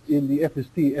magnitude in the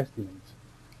FST estimates.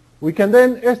 We can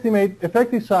then estimate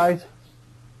effective size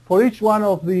for each one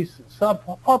of these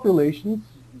subpopulations,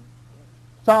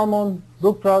 salmon,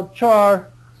 brook trout, char,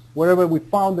 wherever we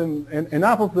found them,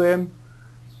 enough of them.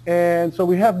 And so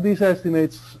we have these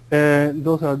estimates, and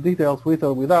those are details with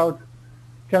or without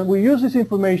can we use this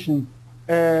information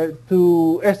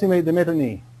to estimate the methane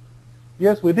E?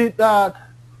 Yes, we did that.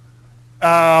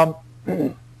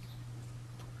 And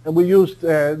we used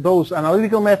those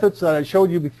analytical methods that I showed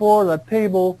you before, that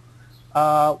table.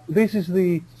 This is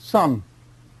the sum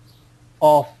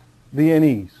of the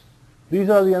NEs. These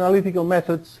are the analytical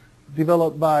methods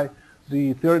developed by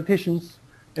the theoreticians.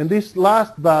 And this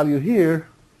last value here,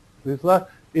 this last,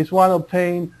 is one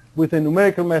obtained with a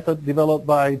numerical method developed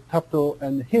by Tapto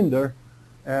and Hinder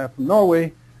from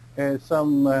Norway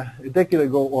some a decade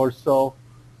ago or so,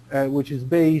 which is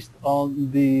based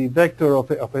on the vector of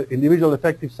individual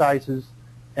effective sizes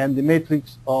and the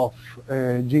matrix of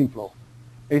gene flow,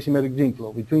 asymmetric gene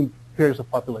flow between pairs of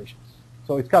populations.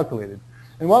 So it's calculated.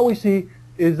 And what we see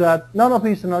is that none of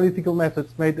these analytical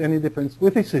methods made any difference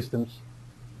with these systems.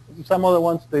 Some other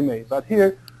ones they may, but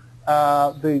here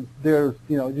they're,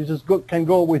 you know, you just can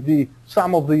go with the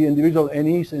sum of the individual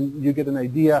NEs and you get an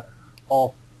idea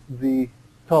of the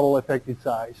total effective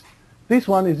size. This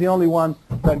one is the only one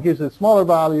that gives a smaller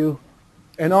value,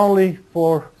 and only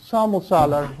for salmon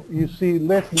salar you see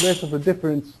less and less of a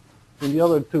difference in the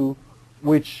other two,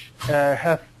 which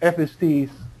have FSTs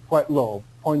quite low,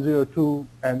 0.02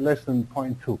 and less than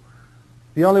 0.2.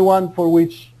 The only one for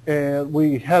which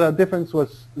we had a difference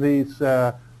was this,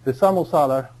 the salmon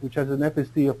salar, which has an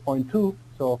FST of 0.2.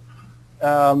 So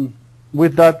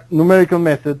with that numerical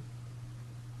method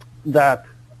that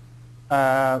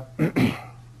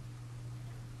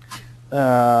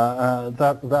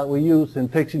that we use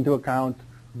and takes into account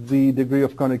the degree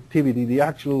of connectivity, the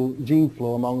actual gene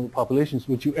flow among the populations,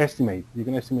 which you estimate. You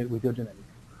can estimate with your genetics.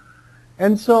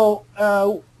 And so,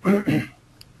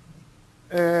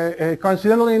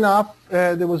 coincidentally enough,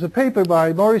 there was a paper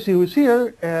by Morrissey, who's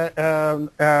here.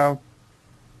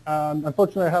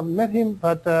 Unfortunately, I haven't met him,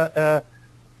 but there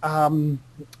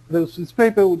was this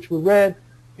paper which we read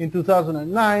in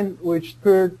 2009, which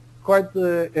spurred quite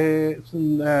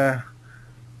some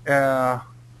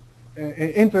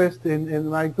interest in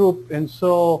my group. And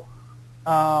so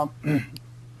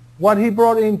what he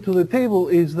brought into the table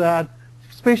is that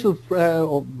spatial,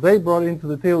 or they brought into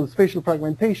the table spatial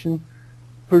fragmentation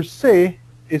per se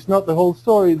is not the whole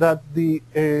story, that the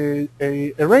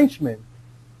arrangement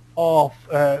of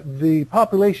the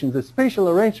populations, the spatial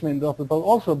arrangement of the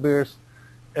also bears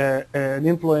an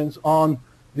influence on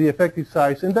the effective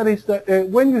size. And that is that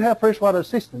when you have freshwater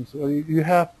systems, or you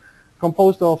have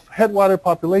composed of headwater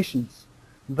populations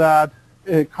that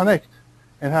connect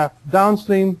and have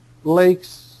downstream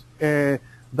lakes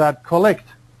that collect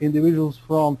individuals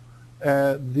from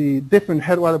the different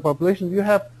headwater populations, you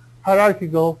have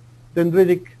hierarchical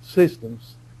dendritic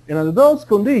systems. And under those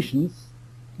conditions,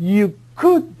 you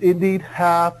could indeed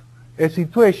have a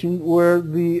situation where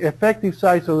the effective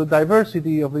size of the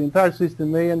diversity of the entire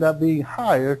system may end up being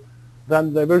higher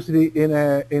than diversity in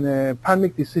a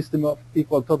pan-mictic system of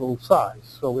equal total size.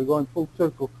 So we're going full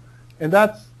circle. And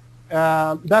that's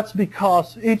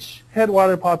because each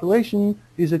headwater population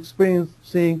is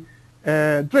experiencing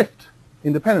drift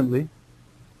independently.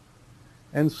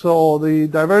 And so the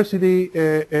diversity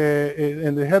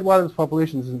in the headwaters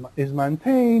populations is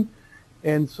maintained,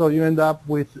 and so you end up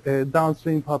with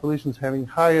downstream populations having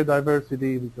higher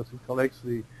diversity because it collects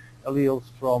the alleles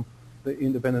from the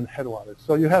independent headwaters.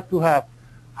 So you have to have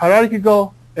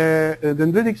hierarchical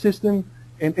dendritic system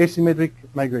and asymmetric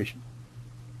migration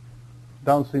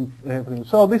downstream.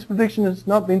 So this prediction has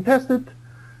not been tested,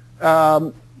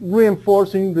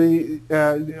 reinforcing the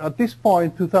at this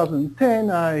point, 2010,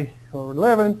 or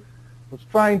 11, was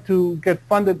trying to get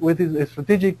funded with a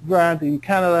strategic grant in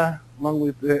Canada, along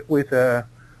with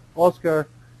Oscar,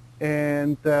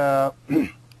 and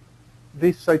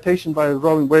this citation by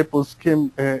Robin Waples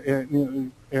came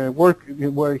work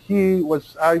where he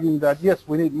was arguing that yes,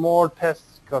 we need more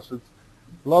tests because it's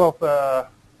a lot of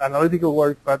analytical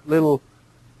work, but little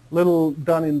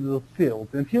done in the field.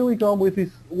 And here we go with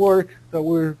this work that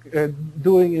we're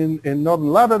doing in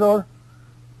northern Labrador,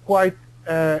 quite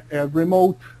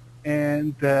remote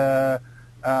and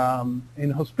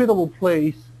inhospitable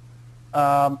place,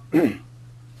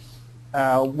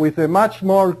 with a much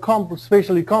more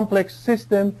spatially complex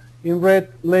system. In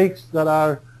red, lakes that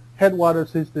are headwater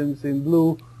systems; in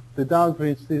blue, the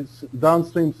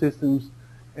downstream systems.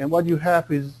 And what you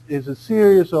have is a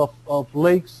series of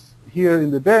lakes here in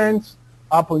the Barrens,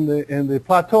 up in the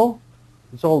plateau.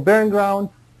 It's all barren ground.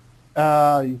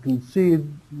 You can see it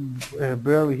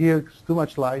barely here, it's too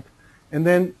much light. And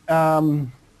then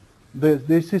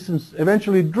these systems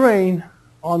eventually drain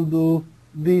onto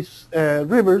these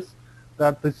rivers.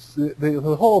 That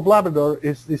the whole of Labrador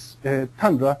is this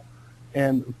tundra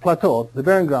and plateau, the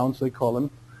barren grounds they call them.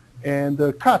 and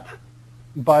they're cut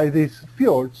by these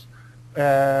fjords.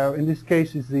 In this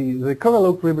case, is the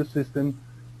Kogaluk River system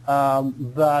well,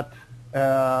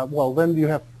 then you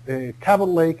have Cabot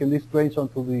Lake, and this drains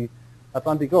onto the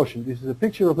Atlantic Ocean. This is a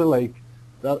picture of the lake.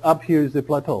 That up here is the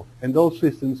plateau, and those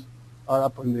systems are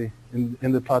up in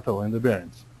the plateau, in the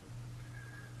Barrens.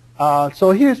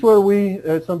 So here's where we,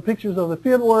 some pictures of the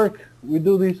field work. We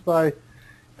do this by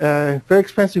very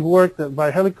expensive work by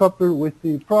helicopter with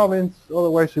the province,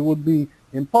 otherwise it would be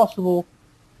impossible.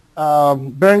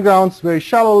 Barren grounds, very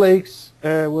shallow lakes.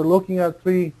 We're looking at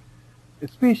 3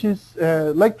 species,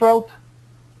 lake trout,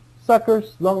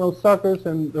 suckers, long-nosed suckers,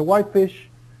 and the whitefish.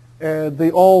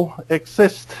 They all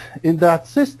exist in that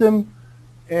system.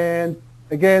 And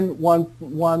again,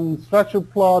 one structure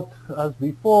plot as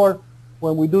before.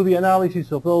 When we do the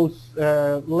analysis of those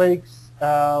lakes,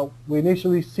 we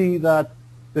initially see that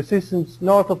the systems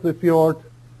north of the fjord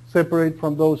separate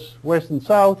from those west and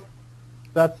south.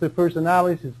 That's the first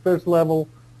analysis, first level.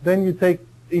 Then you take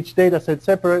each data set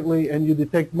separately and you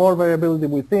detect more variability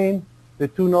within. The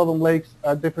 2 northern lakes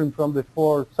are different from the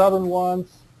 4 southern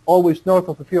ones, always north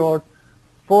of the fjord.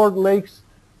 4 lakes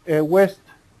west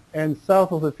and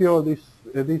south of the fjord,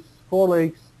 these 4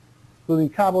 lakes, including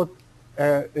Cabot,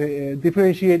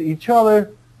 differentiate each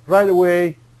other right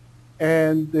away,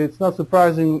 and it's not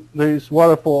surprising there's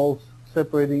waterfalls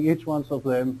separating each one of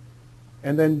them,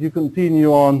 and then you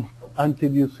continue on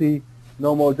until you see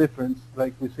no more difference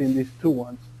like we see in these 2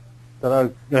 ones that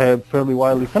are fairly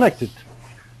widely connected.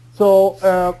 So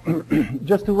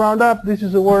just to round up, this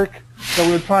is the work that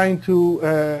we're trying to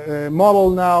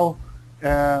model now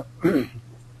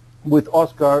with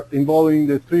Oscar, involving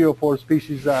the 3 or 4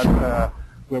 species that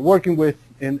we're working with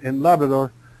in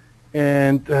Labrador.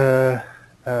 And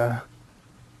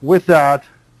with that,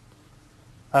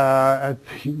 I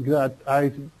think that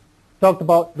I talked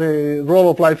about the role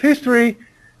of life history,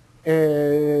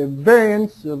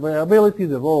 variance, variability,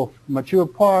 the role of mature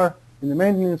par in the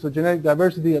maintenance of genetic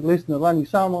diversity, at least in Atlantic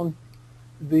salmon,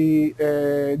 the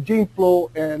gene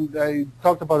flow, and I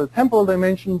talked about the temporal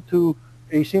dimension to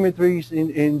asymmetries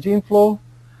in gene flow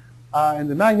and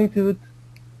the magnitude,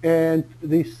 and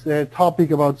this topic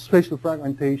about spatial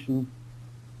fragmentation,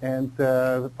 and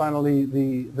finally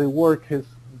the work is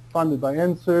funded by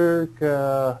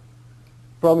NSERC,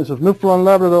 Province of Newfoundland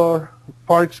Labrador,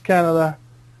 Parks Canada,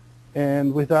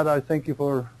 and with that I thank you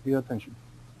for your attention.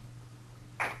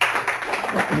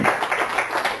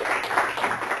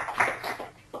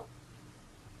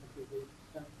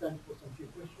 Time for some few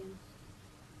questions.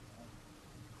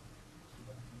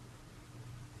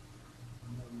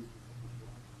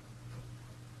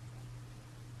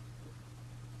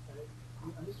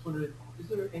 I'm just wondering, is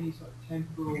there any sort of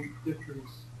temporal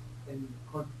difference in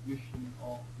contribution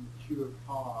of mature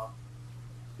par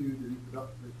to the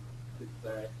reproductive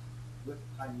success with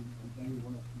time on any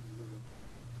one of these rivers?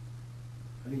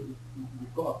 I mean,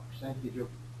 we've got a percentage of...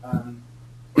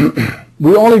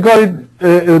 We only got it,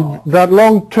 that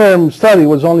long-term study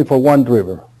was only for 1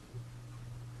 river.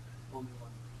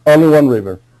 Only one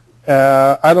river.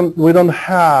 We don't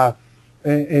have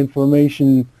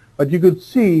information, but you could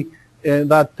see in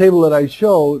that table that I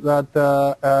showed that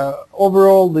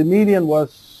overall the median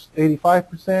was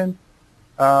 85%,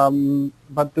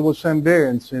 but there was some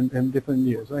variance in different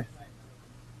years. Right?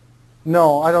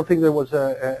 No, I don't think there was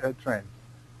a trend.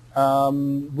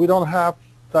 We don't have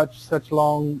such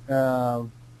long,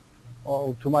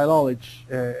 or to my knowledge,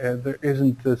 there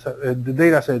isn't the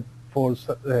data set for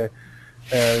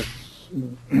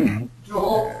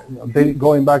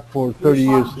going back for 30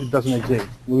 years. It doesn't exist.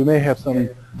 We may have some,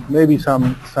 maybe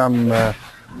some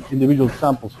individual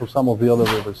samples for some of the other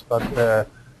rivers, but the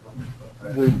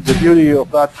beauty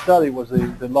of that study was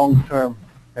the long-term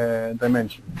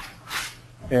dimension.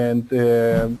 And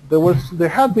there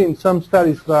have been some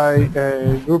studies by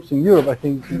groups in Europe, I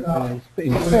think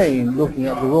in Spain, looking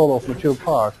at the role of mature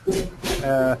par.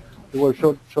 There were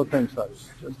short-term studies,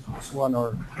 just 1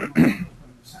 or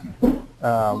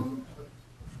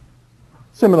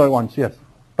similar ones, yes,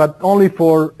 but only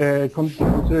for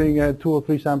considering 2 or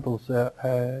 3 samples,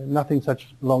 nothing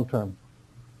such long-term.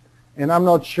 And I'm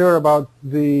not sure about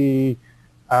the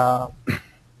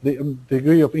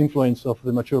degree of influence of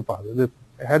the mature par. It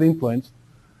had influence,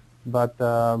 but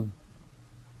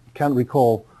can't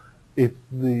recall if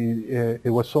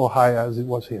it was so high as it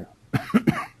was here.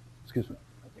 Excuse me.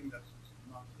 I think that's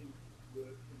Martin's work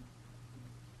in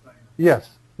Spain.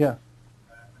 Yes, yeah.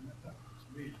 And that to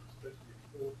me, especially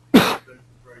for those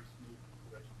very small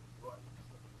populations,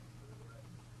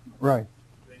 Right.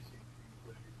 they seem to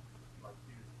include, like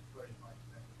you, very high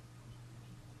extent of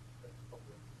contribution to the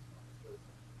population. So the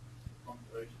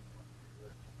conservation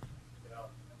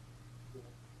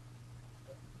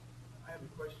the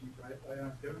question I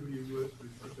ask everybody who works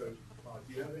with coaches.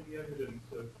 Do you have any evidence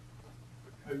of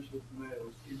coachless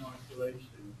males in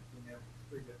isolation being able to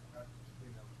trigger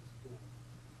female sport?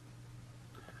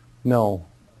 No,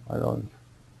 I don't.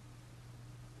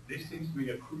 This seems to be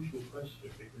a crucial question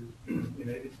because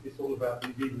it's all about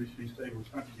these evolutionary stable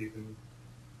strategies, and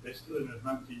there's still an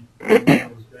advantage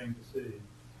males going to see.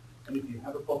 And if you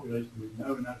have a population with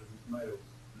no anatomous males,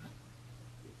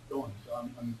 it's gone. So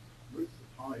I'm really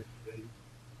surprised at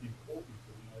the importance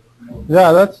of the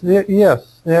Yeah,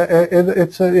 yes.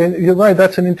 You're right.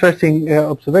 That's an interesting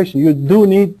observation. You do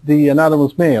need the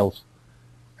anatomous males,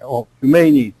 or you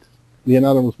may need the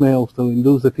anatomous males to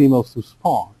induce the females to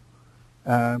spawn,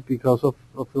 because of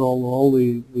all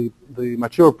the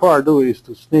mature part do is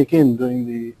to sneak in during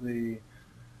the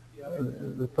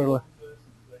fertilization.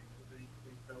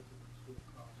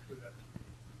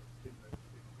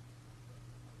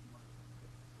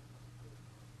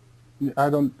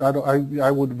 I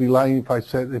would be lying if I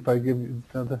give you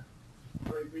the.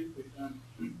 Very briefly, are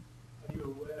you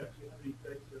aware, do you have any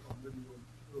data on whether your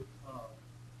mature are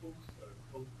also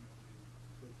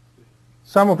ultimately?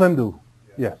 Some of them do,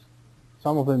 yes.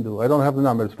 Some of them do. I don't have the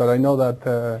numbers, but I know that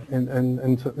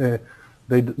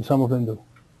some of them do.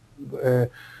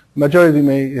 Majority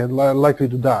may likely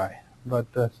to die, but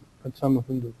some of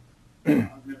them do.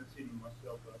 I've never seen them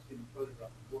myself, but I've seen a photograph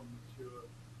of one mature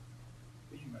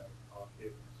female archaea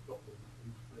in Scotland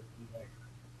who's split the egg.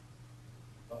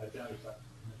 But I doubt if that's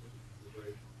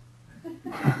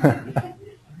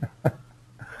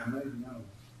amazing animal.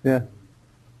 Yeah,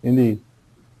 indeed.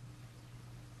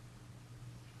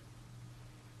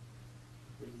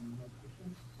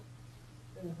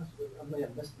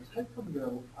 How come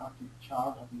your Arctic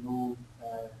chart have no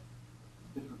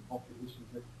different populations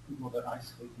that people that are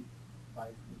isolated by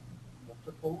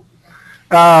waterfalls?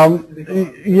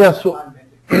 Yes.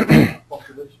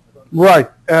 Right.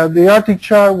 The Arctic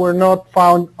char were not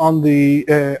found on the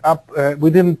we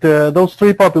didn't. Those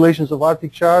three populations of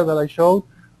Arctic char that I showed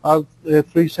are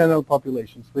three central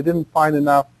populations. We didn't find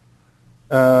enough.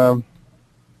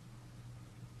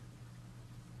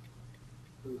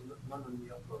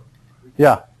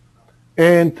 Yeah.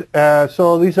 And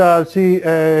so these are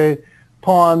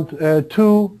pond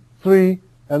 2, 3,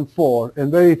 and 4,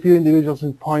 and very few individuals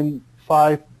in pond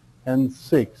 5 and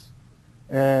 6.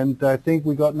 And I think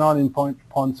we got none in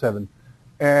pond 7.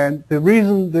 And the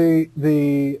reason there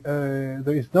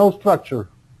is no structure,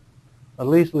 at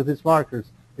least with these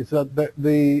markers, is that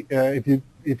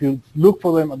if you look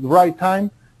for them at the right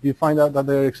time, you find out that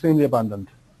they're extremely abundant.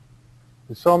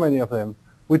 There's so many of them.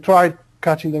 We tried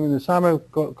catching them in the summer,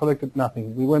 collected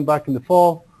nothing. We went back in the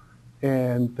fall,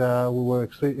 and we were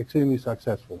extremely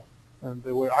successful. And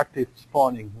they were active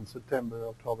spawning in September,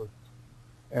 October.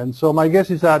 And so my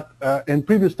guess is that in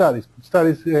previous studies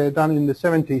done in the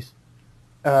 70s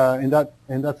in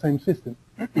that same system,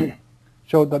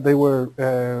 showed that they were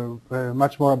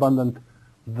much more abundant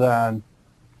than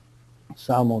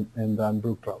salmon and than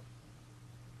brook trout.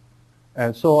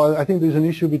 And so I think there's an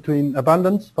issue between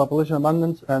abundance, population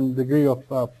abundance, and degree of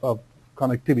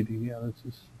connectivity. Yeah,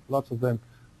 there's lots of them.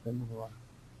 They move around.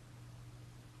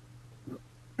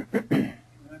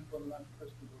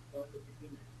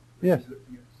 Yes.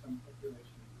 Looking at some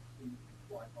populations that seem to be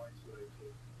quite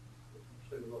isolated, that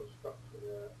showed a lot of structure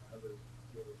there, others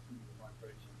single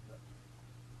migration. But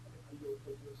your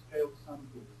scaled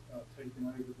samples are taken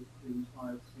over the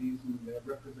entire season, and they're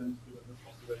representative of the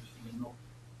population and not.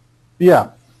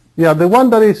 Yeah, the one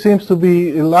that seems to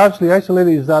be largely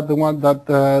isolated is the one that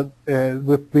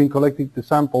we've been collecting the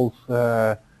samples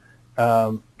that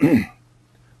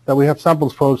we have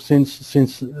samples for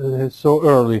since so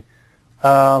early.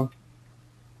 Let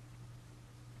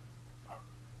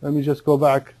me just go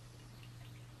back.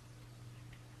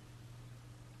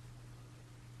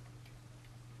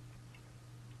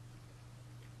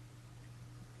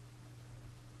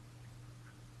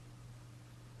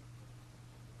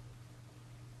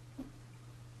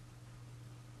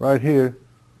 Right here,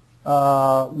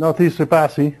 Northeast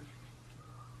Repassi.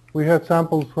 We had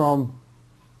samples from,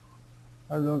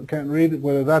 can't read it,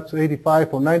 whether that's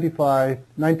 85 or 95,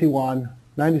 91,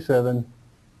 97,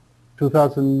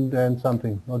 2000 and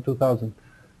something, or 2000.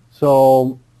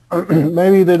 So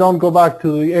maybe they don't go back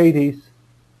to the 80s,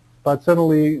 but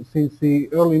certainly since the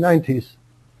early 90s,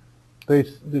 they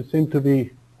seem to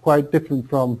be quite different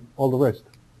from all the rest.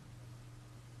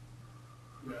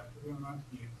 Yeah, what I'm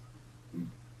asking is,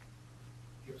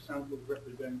 your samples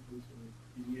represent the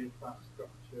year class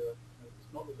structure.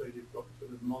 It's not as though you've got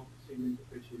sort of multi-season to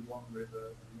fish in one river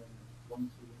and then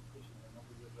one season to fish in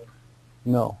another river.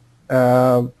 No.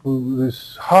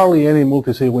 There's hardly any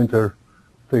multi-sea winter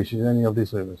fish in any of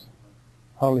these rivers.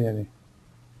 Hardly any.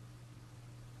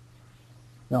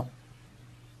 No.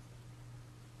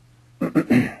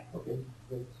 Okay,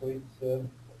 so it's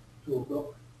 2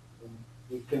 o'clock.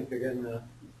 We thank again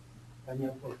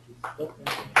Daniel for his talk.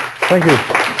 Thank you.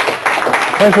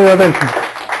 Thanks for your attention.